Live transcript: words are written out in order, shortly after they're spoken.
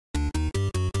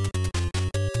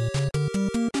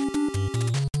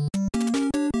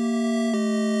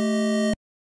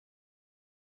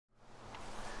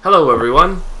Hello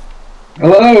everyone!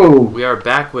 Hello! We are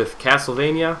back with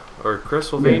Criswelvania, or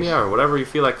Criswelvania, Yes. or whatever you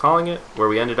feel like calling it, where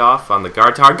we ended off on the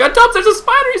guard tower. God, Tubbs, there's a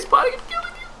spider! He's spotting and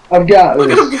killing you! I've got Look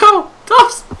this. at him go!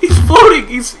 Tubbs! He's floating!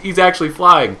 He's actually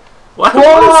flying. What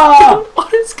Whoa!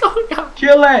 what is going on?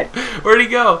 Kill it! Where'd he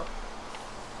go?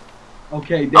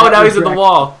 Okay, Oh, now he's in the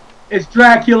wall. It's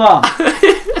Dracula!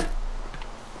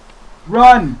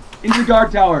 Run! Into the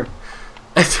guard tower.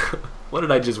 What did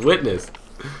I just witness?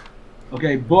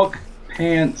 Okay, book,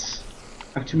 pants.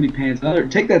 I have too many pants.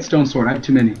 Take that stone sword. I have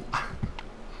too many.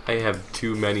 I have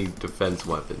too many defense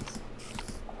weapons.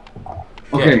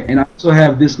 Okay, and I also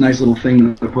have this nice little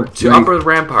thing that I put To right upper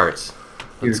ramparts.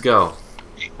 Let's here. go.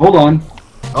 Hold on.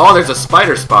 Oh, there's a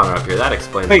spider spawner up here. That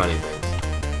explains Wait. many things.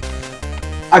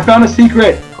 I found a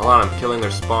secret! Hold on, I'm killing their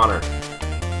spawner.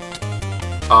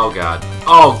 Oh god.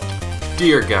 Oh,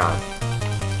 dear god.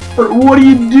 What are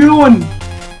you doing?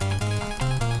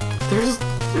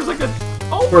 There's like a...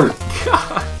 Oh Bert. my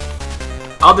god.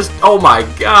 I'll just... Oh my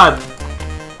god.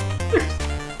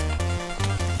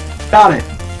 Got it.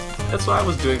 That's what I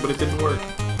was doing, but it didn't work.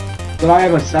 But I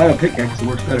have a pickaxe. It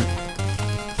works better.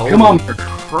 Holy Come on.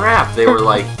 crap. They were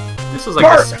like... This was like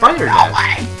a Bert, spider no nest.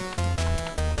 way!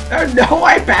 There's no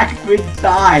way back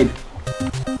inside!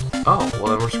 Oh, well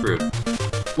then we're screwed.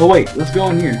 Well, wait. Let's go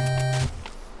in here.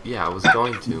 Yeah, I was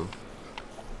going to.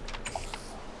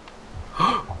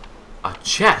 A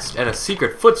chest and a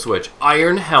secret foot switch.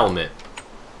 Iron helmet.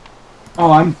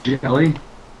 Oh, I'm jelly.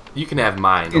 You can have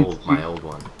mine, my old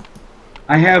one.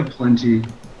 I have plenty.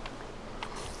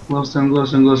 Glowstone,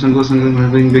 glowstone, glowstone,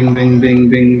 glowstone, bing, bing, bing, bing,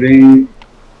 bing, bing.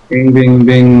 Bing, bing,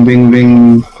 bing, bing,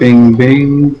 bing, bing,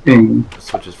 bing, bing.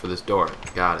 Switches for this door.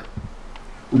 Got it.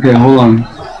 Okay, hold on.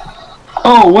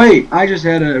 Oh, wait. I just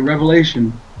had a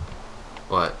revelation.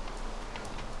 What?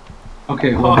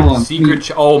 Okay, well, hold on.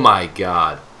 Secret oh my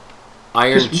god.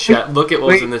 Iron Just chest. Look at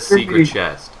what's wait in this for secret me.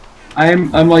 chest.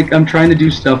 I'm trying to do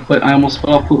stuff, but I almost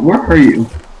fell off. Where are you?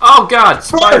 Oh god,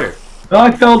 spider! Oh,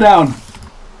 I fell down.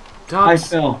 I Dubs.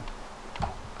 fell.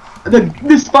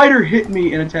 The spider hit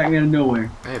me and attacked me out of nowhere.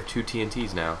 I have 2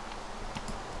 TNTs now.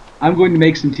 I'm going to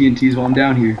make some TNTs while I'm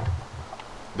down here.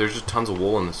 There's just tons of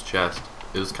wool in this chest.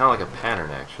 It was kind of like a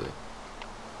pattern, actually.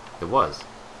 It was.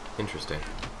 Interesting.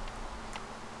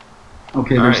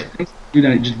 Okay, All there's right. things to do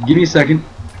that. Just give me a second.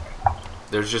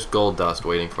 There's just gold dust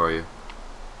waiting for you.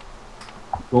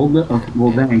 Gold. Okay,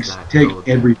 well, Yeah, thanks. black Take gold.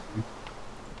 everything.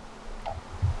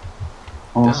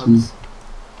 Awesome. Dubs.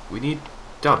 We need...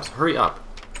 Dubs, hurry up.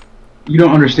 You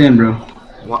don't understand, bro.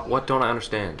 What don't I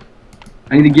understand?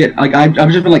 I need to get like I've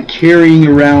just been like carrying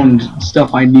around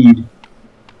stuff I need.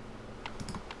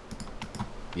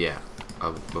 Yeah,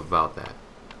 about that.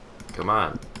 Come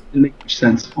on. Doesn't make much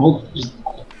sense. Hold, just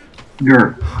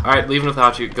grr. Alright, leaving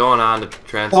without you. Going on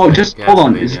to Oh, just hold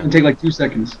on. It's gonna take like 2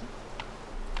 seconds.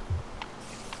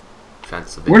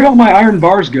 Where did all my iron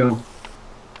bars go?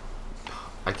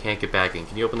 I can't get back in.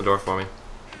 Can you open the door for me?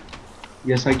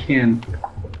 Yes, I can.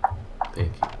 Thank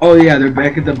you. Oh yeah, they're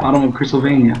back at the bottom of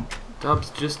Criswelvania. Dubs,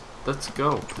 just let's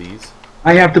go, please.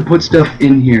 I have to put stuff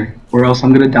in here, or else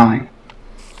I'm gonna die.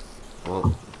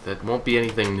 Well, that won't be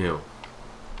anything new.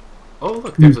 Oh,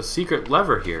 look, there's a secret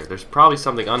lever here. There's probably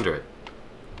something under it.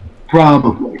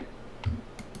 Probably.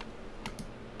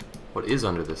 What is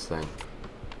under this thing?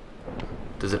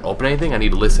 Does it open anything? I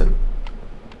need to listen.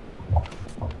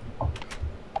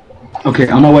 Okay,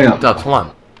 on my way up. Dubs, hold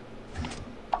on.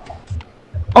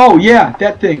 Oh yeah,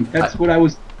 that thing. That's what I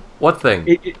was. What thing?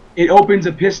 It opens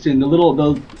a piston.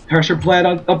 The pressure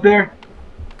plant up there.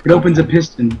 It opens a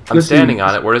piston. I'm Listen, standing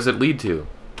on it. Where does it lead to?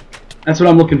 That's what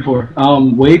I'm looking for.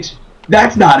 Wait.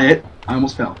 That's not it. I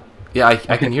almost fell. Yeah, I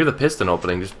can hear the piston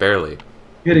opening, just barely.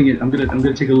 Hitting it. I'm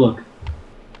gonna take a look.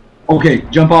 Okay,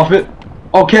 jump off it.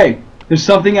 Okay, there's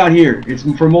something out here. It's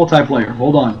for multiplayer.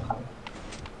 Hold on.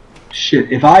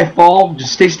 Shit. If I fall,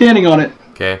 just stay standing on it.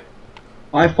 Okay.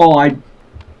 If I fall,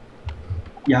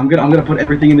 yeah, I'm gonna put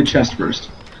everything in the chest first.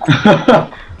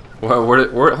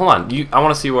 Where, hold on. I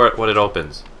want to see what it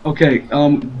opens. Okay.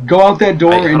 Go out that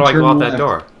door How and do I turn go out left. that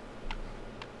door?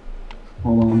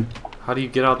 Hold on. How do you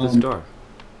get out this door?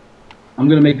 I'm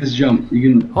gonna make this jump. You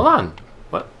can. Hold on.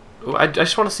 What? I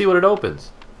just want to see what it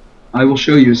opens. I will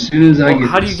show you as soon as I Well, get.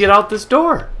 how do you get out this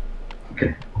door?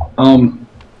 Okay.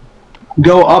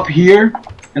 Go up here,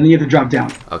 and then you have to drop down.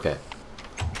 Okay.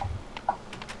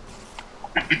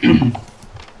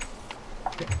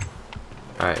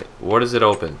 Alright, what does it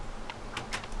open?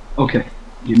 Okay.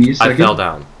 Give me a second. I fell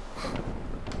down.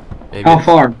 Maybe How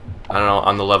far? I don't know,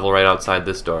 on the level right outside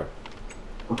this door.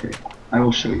 Okay. I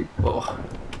will show you. Whoa.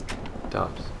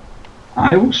 Dubs.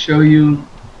 I will show you.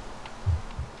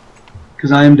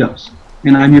 because I am Dubs,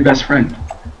 and I'm your best friend.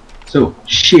 So,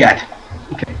 shit.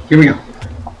 Okay, here we go.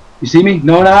 You see me?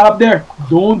 No, not up there.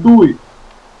 Don't do it.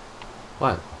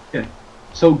 What? Okay.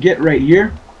 So get right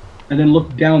here, and then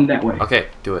look down that way. Okay,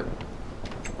 do it.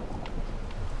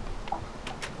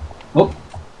 Oh.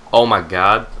 Oh my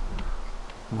god.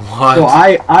 What? So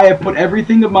I have put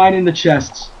everything of mine in the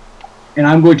chests, and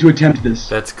I'm going to attempt this.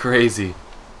 That's crazy.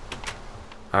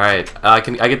 Alright, I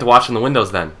get to watch in the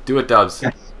windows then. Do it, Dubs.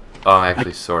 Yes. Oh,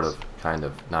 actually, sort of. Kind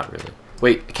of. Not really.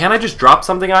 Wait, can't I just drop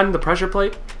something on the pressure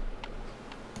plate?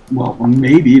 Well,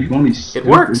 maybe if you want me to. It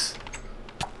works.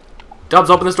 Dubs,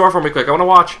 open this door for me quick. I want to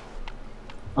watch.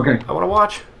 Okay. I want to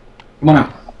watch. Come on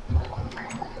out.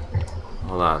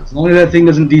 Hold on. As long as that thing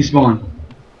doesn't despawn.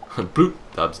 Boop.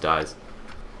 Dubs dies.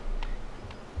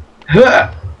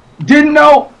 Didn't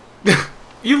know.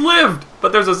 You lived,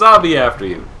 but there's a zombie after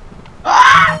you.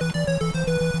 Ah!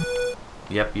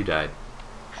 Yep, you died.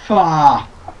 Fah.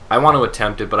 I want to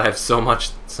attempt it, but I have so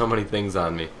many things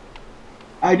on me.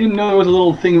 I didn't know there was a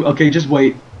little thing. Okay, just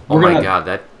wait. Oh my god,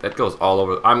 that goes all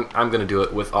over. I'm gonna do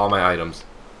it with all my items.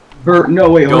 No,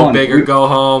 wait, hold on. Go big or go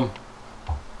home.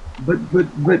 But.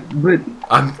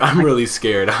 I'm really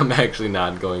scared. I'm actually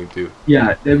not going to.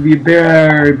 Yeah, that'd be a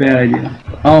very bad idea.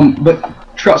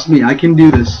 But trust me, I can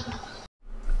do this.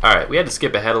 All right, we had to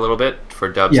skip ahead a little bit for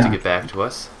Dubs to get back to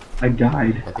us. I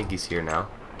died. I think he's here now.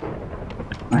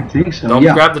 I think so. Don't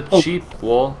grab the sheep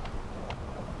wool.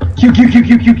 Q.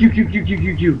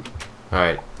 All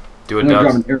right, do it, I'm gonna Dubs.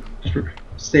 grab an air just for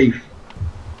safe.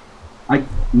 I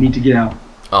need to get out.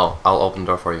 Oh, I'll open the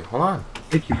door for you. Hold on.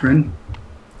 Thank you, friend.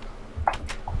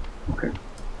 Okay.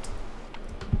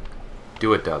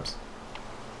 Do it, Dubs.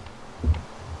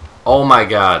 Oh my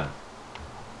god.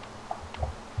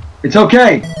 It's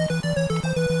okay.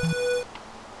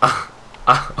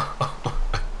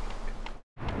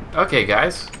 Okay,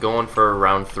 guys, going for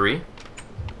round 3.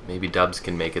 Maybe Dubs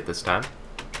can make it this time.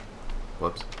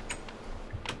 Whoops.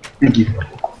 Thank you.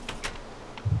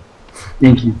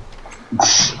 Thank you.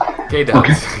 Okay, Dubs,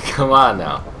 Okay. come on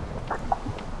now.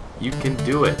 You can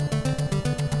do it.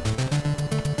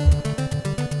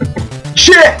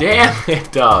 Shit! Damn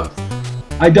it, Dubs.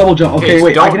 I double jump. Okay, so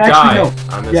wait. I don't can actually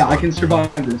die on this Yeah, one. I can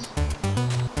survive this.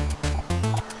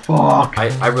 Fuck.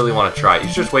 I really want to try it. You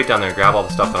should just wait down there and grab all the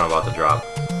stuff that I'm about to drop.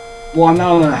 Well, I'm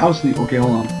not on the house. Okay,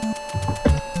 hold on.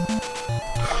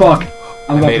 Fuck.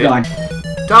 I'm about to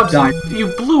die. Dubs, Die. you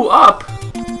blew up.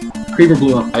 Creeper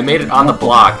blew up. I made it on the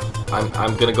block.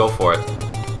 I'm gonna go for it.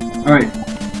 All right.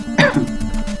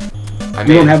 I You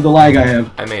made don't it. have the lag I have.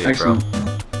 I made it, Excellent.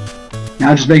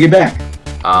 Now just make it back.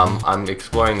 I'm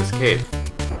exploring this cave.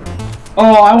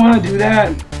 Oh, I want to do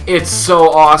that. It's so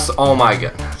awesome. Oh my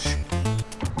god.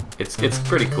 It's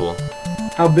pretty cool.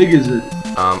 How big is it?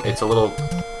 It's a little.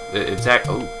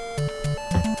 Oh.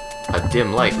 A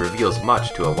dim light reveals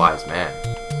much to a wise man.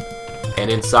 And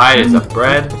inside is a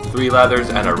bread, 3 leathers,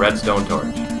 and a redstone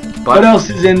torch. But What else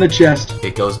is in the chest?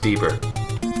 it goes deeper.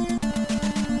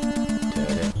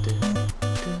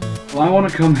 Well, I want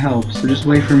to come help, so just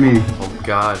wait for me. Oh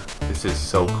god, this is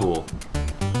so cool.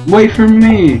 Wait for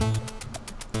me.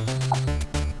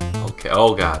 Okay.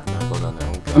 Oh god, not going down there.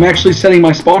 Oh god. I'm actually setting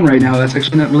my spawn right now. That's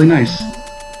actually not really nice.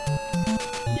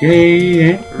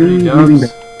 Yay. Hurry,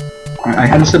 Dubs. Alright, I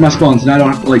had to set my spawn, so now I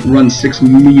don't have to like run 6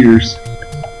 meters.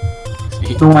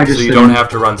 No, I just So you said- don't have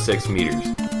to run 6 meters.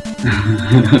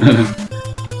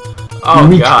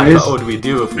 Oh god, Meters. what would we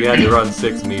do if we had to run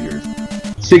 6 meters?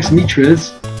 6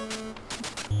 meters.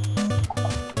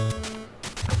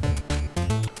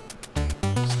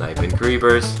 Sniping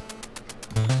creepers.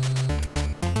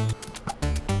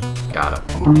 Got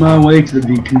him. On my way to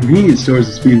the convenience stores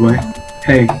at Speedway.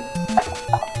 Hey,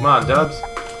 Come on, Dubs.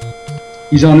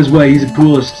 he's on his way. He's the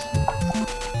coolest.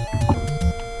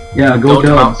 Yeah, go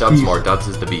Don't mount Dubs. Dubs He's- more. Dubs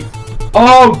is the beef.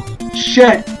 Oh,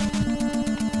 shit!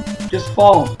 Just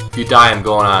fall. If you die, I'm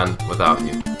going on without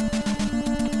you.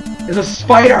 There's a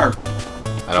spider!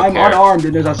 I don't I'm care. unarmed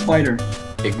and there's a spider.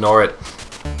 Ignore it.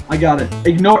 I got it.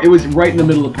 Ignore. It was right in the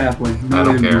middle of the pathway. I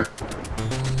don't care.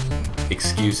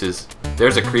 Excuses.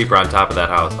 There's a creeper on top of that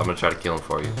house. I'm gonna try to kill him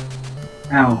for you.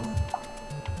 Ow.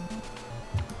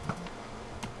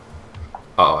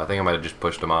 Uh oh, I think I might have just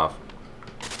pushed him off.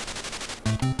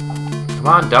 Come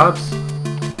on, Dubs.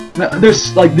 No,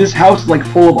 there's like this house is like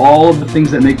full of all of the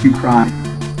things that make you cry.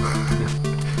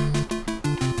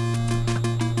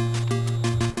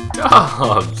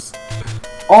 Dubs.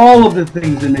 All of the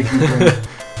things that make you cry.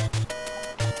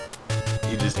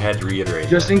 You just had to reiterate.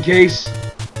 Just in case,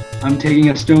 I'm taking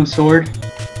a stone sword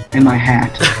and my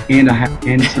hat and a hat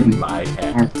and some my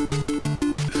hat. armor.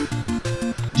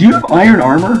 Do you have iron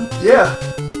armor? Yeah.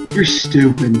 You're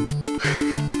stupid.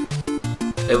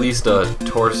 At least a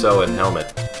torso and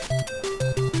helmet.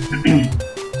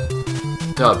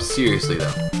 Dub, seriously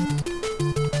though.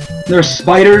 There's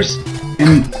spiders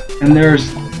and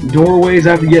there's doorways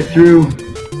I have to get through.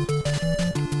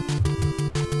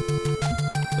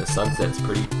 The sunset's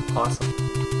pretty awesome.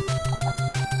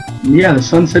 Yeah, the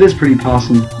sunset is pretty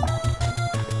possum.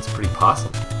 It's pretty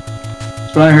possum.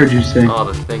 That's what I heard you say. Oh,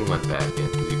 the thing went back in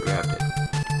because you grabbed it.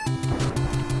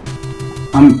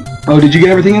 Oh, did you get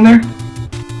everything in there?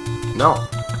 No.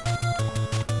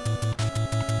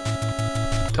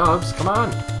 Dubs, come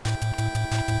on.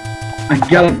 I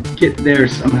gotta get there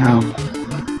somehow.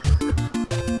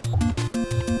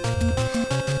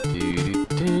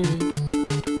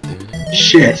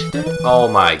 Shit. Oh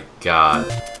my god.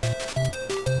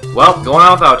 Well, going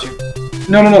on without you.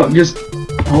 No, just...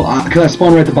 Oh, because I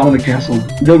spawned right at the bottom of the castle.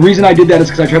 The reason I did that is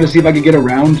because I tried to see if I could get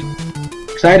around.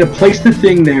 Because I had to place the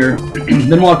thing there,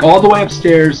 then walk all the way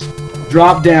upstairs,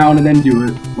 drop down, and then do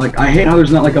it. Like, I hate how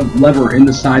there's not like a lever in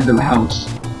the side of the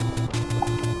house.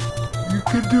 You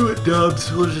can do it, Dubs.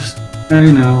 We'll just... I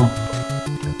know.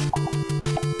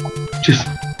 Just...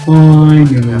 I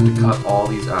We have to know. cut all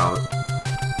these out.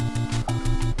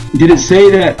 Did it say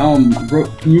that,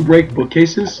 can you break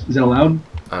bookcases? Is that allowed?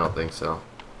 I don't think so.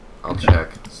 I'll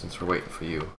check, since we're waiting for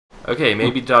you. Okay,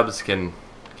 maybe Dubs can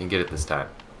get it this time.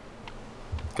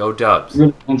 Go Dubs.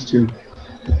 Really wants to.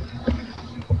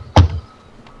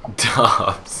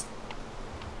 Dubs.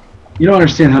 You don't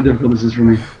understand how difficult this is for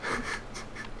me.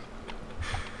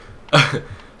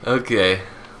 Okay.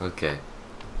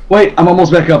 Wait, I'm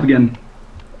almost back up again.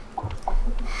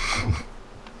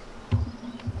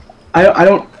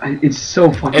 It's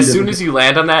so fucking As soon difficult. as you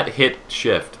land on that, hit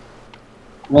shift.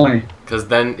 Why? Because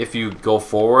then if you go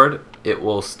forward, it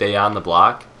will stay on the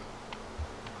block.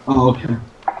 Oh, okay.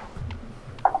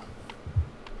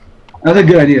 That's a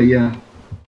good idea, yeah.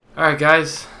 Alright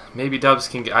guys, maybe Dubs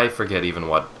can get... I forget even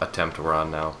what attempt we're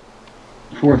on now.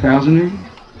 4,000 maybe?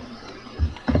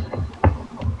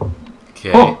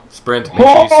 Okay, Oh! sprint, make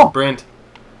sure you sprint.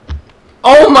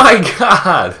 Oh my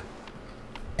god!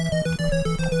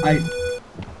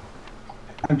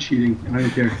 I'm cheating, and I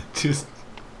don't care. Just...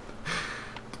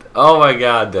 Oh my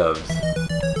god, Dubs.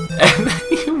 And then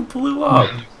you blew up.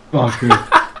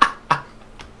 Fucker.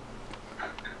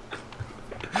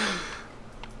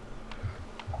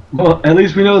 Well, at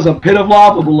least we know there's a pit of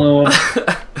lava below us.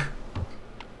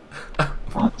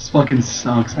 Oh, this fucking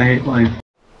sucks. I hate life.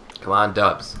 Come on,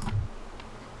 Dubs.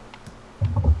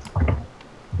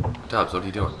 Dubs, what are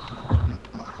you doing?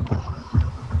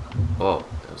 Oh,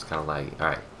 that was kind of laggy.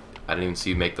 Alright. I didn't even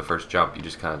see you make the first jump. You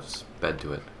just kind of sped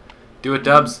to it. Do it,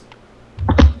 Dubs.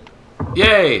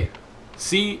 Yay!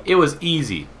 See? It was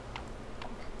easy.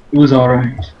 It was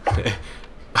alright.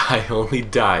 I only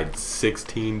died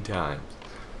 16 times.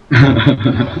 What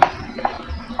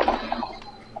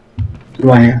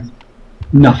do I have?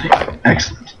 Nothing.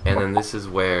 Excellent. And then this is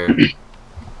where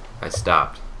I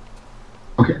stopped.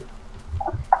 Okay.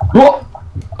 Whoa!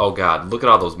 Oh god, look at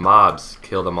all those mobs.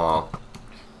 Kill them all.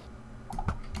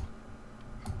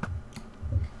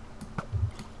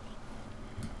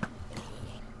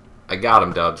 I got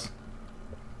him, Dubs.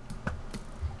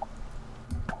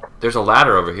 There's a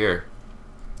ladder over here.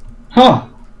 Huh.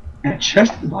 And a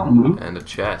chest at the bottom, Luke. And a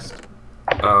chest.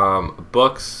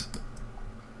 Books.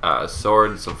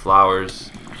 Swords, some flowers.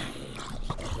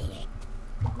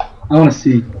 I want to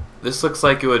see. This looks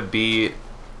like it would be,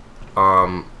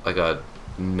 like a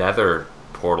nether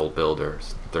portal builder.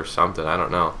 There's something, I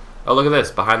don't know. Oh, look at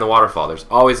this. Behind the waterfall. There's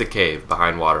always a cave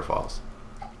behind waterfalls.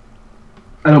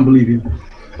 I don't believe you.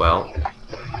 Well,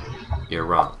 you're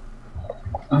wrong.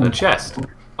 A chest.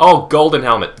 Oh, golden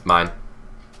helmet. Mine.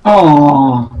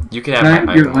 Oh. You can have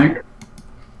my your iron.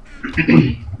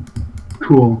 iron?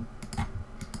 Cool.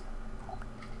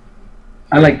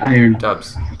 I like iron.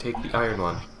 Dubs, take the iron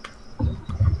one.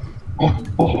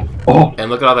 Oh.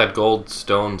 And look at all that gold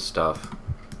stone stuff.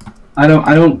 I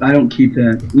don't keep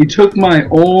that. You took my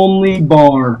only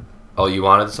bar. Oh, you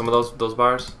wanted some of those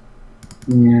bars?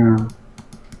 Yeah.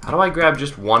 How do I grab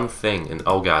just one thing? And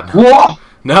oh god. Whoa!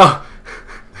 No.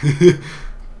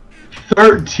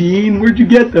 13? Where'd you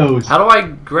get those? How do I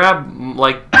grab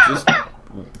like just?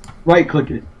 Right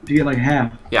click it. You get like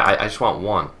half. Yeah, I just want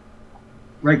one.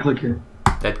 Right click it.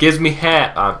 That gives me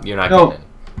half. You're not No. getting it.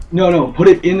 No. Put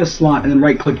it in the slot and then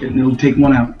right click it and it'll take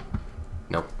one out.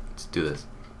 Nope. Let's do this.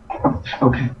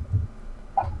 Okay.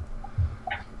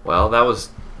 Well, that was.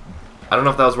 I don't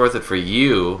know if that was worth it for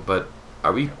you, but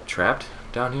are we trapped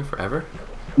down here forever?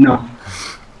 No.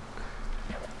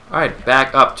 Alright,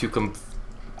 back up to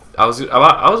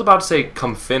I was about to say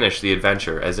come finish the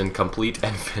adventure, as in complete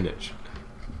and finish.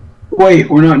 Wait,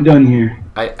 we're not done here.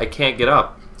 I can't get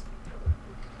up.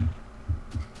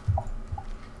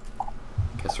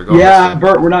 Guess we're going Yeah, this way.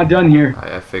 Bert, we're not done here.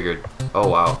 I figured. Oh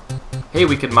wow. Hey,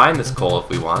 we could mine this coal if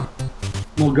we want.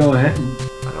 We'll go ahead.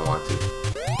 I don't want to.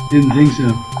 Didn't think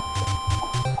so.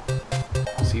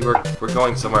 See, we're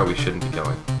going somewhere we shouldn't be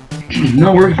going.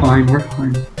 No, we're fine. We're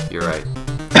fine. You're right.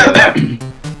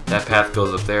 That path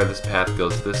goes up there. This path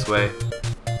goes this way.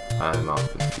 I'm all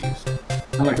confused.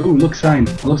 I'm like, ooh, look, sign.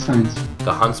 I love signs.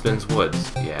 The Huntsman's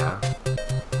Woods. Yeah.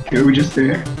 Okay, we're just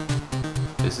there.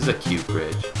 This is a cute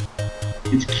bridge.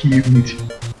 It's cute.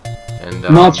 And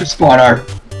Monster spawner.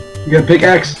 You got a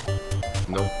pickaxe?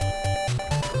 Nope.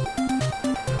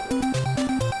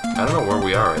 I don't know where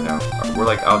we are right now. We're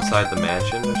like outside the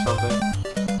mansion or something.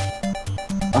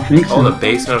 I think so. Oh, the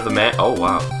basement of the man. Oh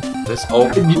wow. This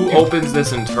who opens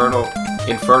this infernal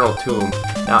tomb?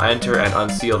 Now enter and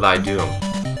unseal thy doom.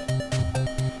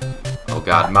 Oh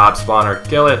god, mob spawner,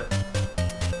 kill it.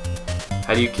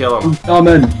 How do you kill him? Oh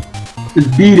man,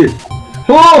 just beat it.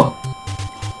 Oh!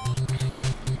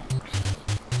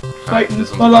 Fighting this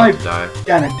for one's my life. about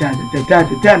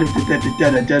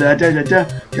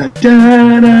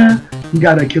You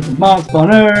gotta kill the mob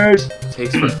spawners. It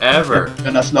takes forever.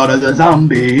 Gonna slaughter the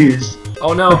zombies.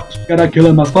 Oh no. Gotta kill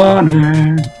a mob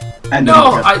spawner. And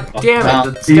No, damn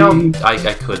it, the skeleton. I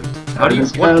couldn't. How do you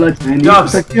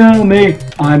Dubs. Kill me.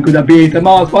 I'm gonna beat the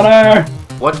mob spawner.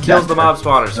 What kills the mob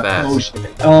spawners fast? Oh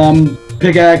shit.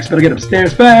 Pickaxe, better get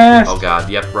upstairs fast. Oh god,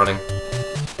 yep, running.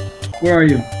 Where are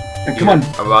you? Hey, come on.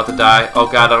 I'm about to die. Oh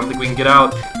god, I don't think we can get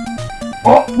out.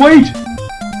 Oh, wait!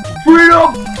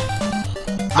 Freedom!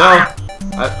 No,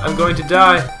 I'm going to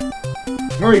die.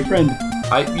 Hurry, friend.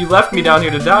 You left me down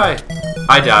here to die.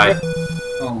 I died.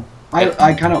 Oh,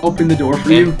 I kind of opened the door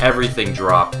for you. And everything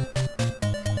dropped.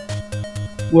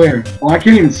 Where? Oh, I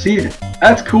can't even see it.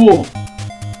 That's cool.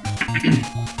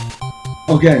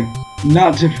 Okay,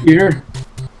 not to fear.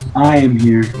 I am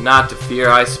here. Not to fear,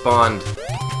 I spawned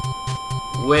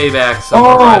way back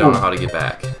somewhere. I don't know how to get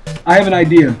back. I have an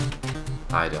idea.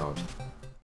 I don't.